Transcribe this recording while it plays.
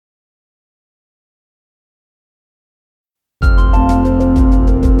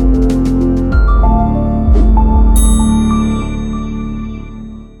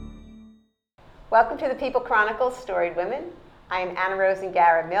to the People Chronicles Storied Women. I am Anna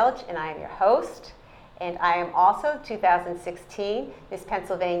Rosengara Milch, and I am your host. And I am also 2016 Miss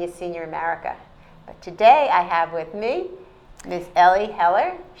Pennsylvania Senior America. But today I have with me Miss Ellie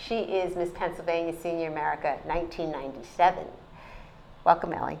Heller. She is Miss Pennsylvania Senior America 1997.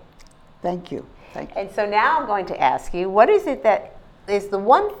 Welcome, Ellie. Thank you. Thank you. And so now I'm going to ask you, what is it that is the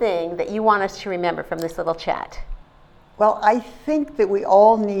one thing that you want us to remember from this little chat? Well, I think that we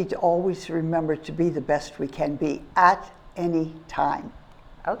all need to always remember to be the best we can be at any time.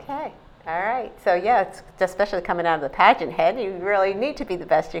 Okay. All right. So yeah, it's especially coming out of the pageant head, you really need to be the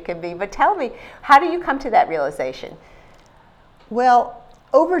best you can be. But tell me, how do you come to that realization? Well,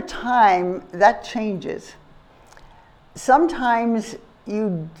 over time, that changes. Sometimes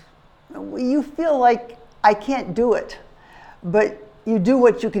you feel like I can't do it, but you do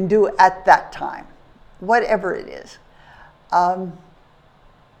what you can do at that time, whatever it is.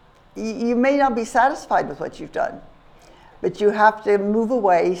 You may not be satisfied with what you've done, but you have to move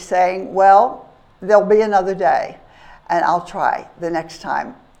away saying, well, there'll be another day, and I'll try the next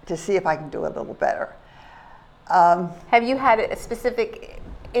time to see if I can do it a little better. Have you had a specific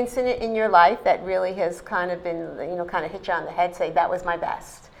incident in your life that really has kind of been, kind of hit you on the head, say that was my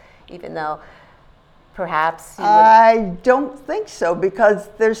best, even though perhaps you would... I don't think so, because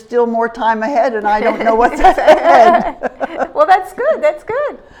there's still more time ahead and I don't know what's ahead. Well, that's good. That's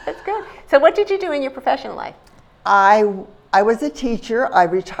good. That's good. So what did you do in your professional life? I was a teacher. I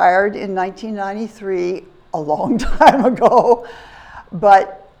retired in 1993, a long time ago.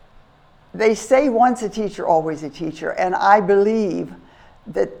 But they say once a teacher, always a teacher. And I believe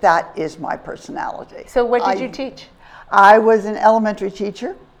that that is my personality. So what did you teach? I was an elementary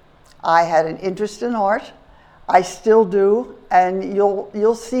teacher. I had an interest in art. I still do, and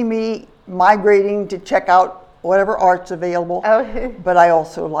you'll see me migrating to check out whatever art's available. Oh. But I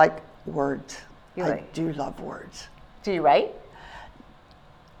also like words. I do love words. Do you write?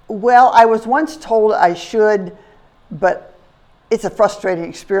 Well, I was once told I should, but it's a frustrating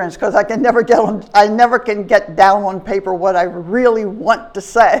experience because I never can get down on paper what I really want to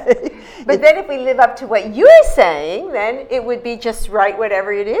say. But then if we live up to what you're saying, then it would be just write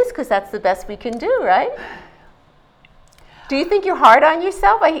whatever it is, because that's the best we can do, right? Do you think you're hard on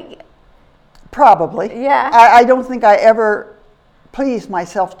yourself? Probably. Yeah. I don't think I ever please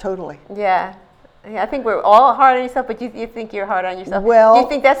myself totally. Yeah. I think we're all hard on yourself, but you think you're hard on yourself. Well, do you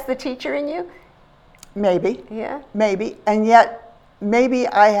think that's the teacher in you? Maybe. Yeah. Maybe. And yet, maybe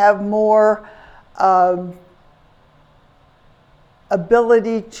I have more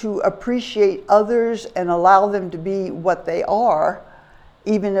ability to appreciate others and allow them to be what they are,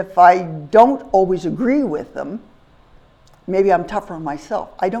 even if I don't always agree with them. Maybe I'm tougher on myself.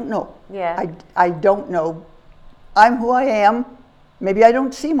 I don't know. Yeah. I don't know. I'm who I am. Maybe I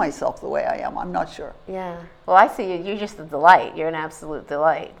don't see myself the way I am. I'm not sure. Yeah. Well, I see you. You're just a delight. You're an absolute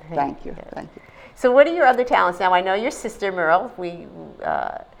delight. Thank you. Thank you. So what are your other talents? Now, I know your sister, Merle,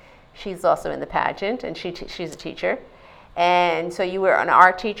 she's also in the pageant, and she's a teacher. And so you were an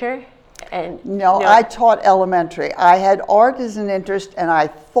art teacher? No, I taught elementary. I had art as an interest, and I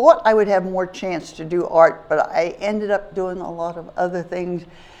thought I would have more chance to do art, but I ended up doing a lot of other things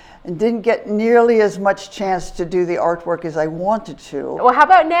and didn't get nearly as much chance to do the artwork as I wanted to. Well, how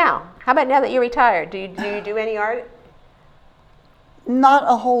about now? How about now that you're retired? Do you do any art? Not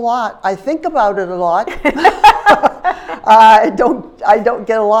a whole lot. I think about it a lot. I don't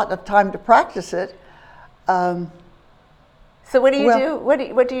get a lot of time to practice it. So what do you do?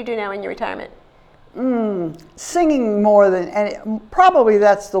 What do you do now in your retirement? Singing more than any. Probably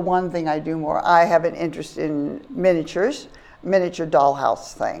that's the one thing I do more. I have an interest in miniatures, miniature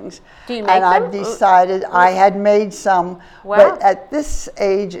dollhouse things. Do you make them? And I've decided I had made some, wow. But at this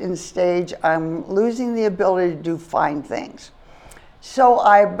age and stage, I'm losing the ability to do fine things.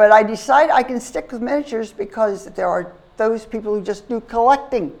 But I decided I can stick with miniatures because there are those people who just do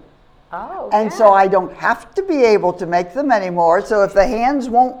collecting. Oh, and yeah. so I don't have to be able to make them anymore. So if the hands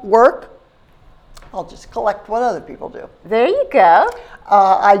won't work, I'll just collect what other people do. There you go.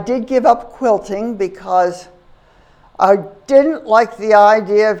 I did give up quilting because I didn't like the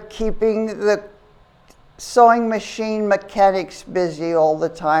idea of keeping the sewing machine mechanics busy all the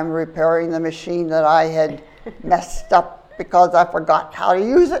time, repairing the machine that I had messed up because I forgot how to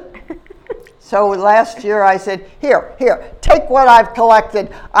use it. So last year I said, here, take what I've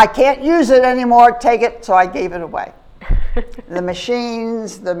collected. I can't use it anymore, take it. So I gave it away. The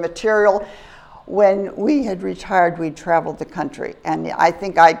machines, the material. When we had retired, we traveled the country. And I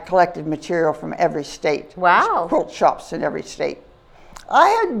think I collected material from every state. Wow. Quilt shops in every state. I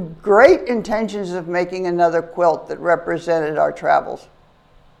had great intentions of making another quilt that represented our travels.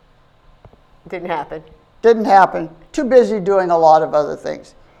 Didn't happen. Didn't happen. Too busy doing a lot of other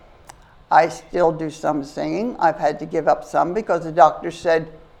things. I still do some singing. I've had to give up some because the doctor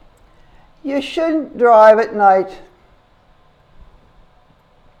said, you shouldn't drive at night.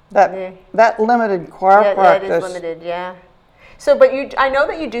 That limited choir practice. That is limited, yeah. So, but I know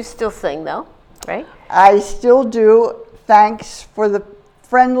that you do still sing, though, right? I still do. Thanks for the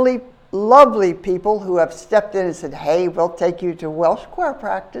friendly, lovely people who have stepped in and said, hey, we'll take you to Welsh choir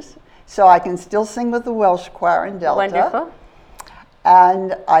practice. So I can still sing with the Welsh choir in Delta. Wonderful.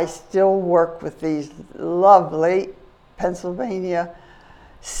 And I still work with these lovely Pennsylvania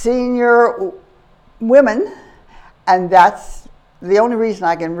senior women, and that's the only reason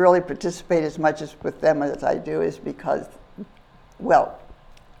I can really participate as much as with them as I do is because, well,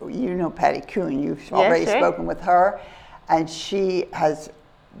 you know Patty Kuhn, you've already spoken with her, and she has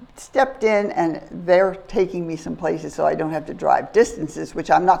stepped in and they're taking me some places so I don't have to drive distances,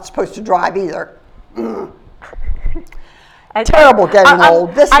 which I'm not supposed to drive either. Terrible getting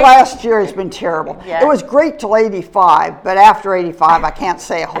old. This last year has been terrible. Yeah. It was great till 85, but after 85, I can't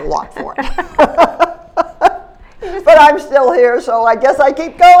say a whole lot for it. But I'm still here, so I guess I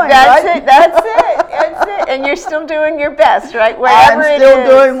keep going, right? That's it. And you're still doing your best, right? I'm still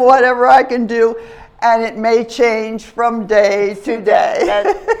doing whatever I can do, and it may change from day to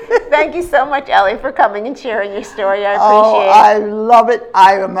day. Thank you so much, Ellie, for coming and sharing your story. I appreciate it. I love it.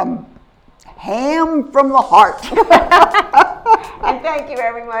 I am a ham from the heart. And thank you,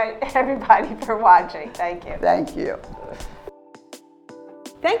 everybody, for watching. Thank you. Thank you.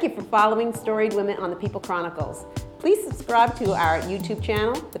 Thank you for following Storied Women on the People Chronicles. Please subscribe to our YouTube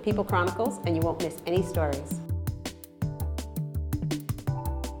channel, The People Chronicles, and you won't miss any stories.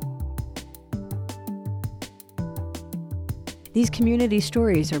 These community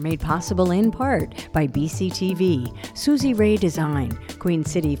stories are made possible in part by BCTV, Susie Ray Design, Queen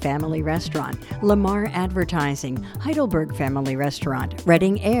City Family Restaurant, Lamar Advertising, Heidelberg Family Restaurant,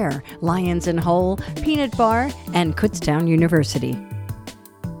 Reading Air, Lions and Hole, Peanut Bar, and Kutztown University.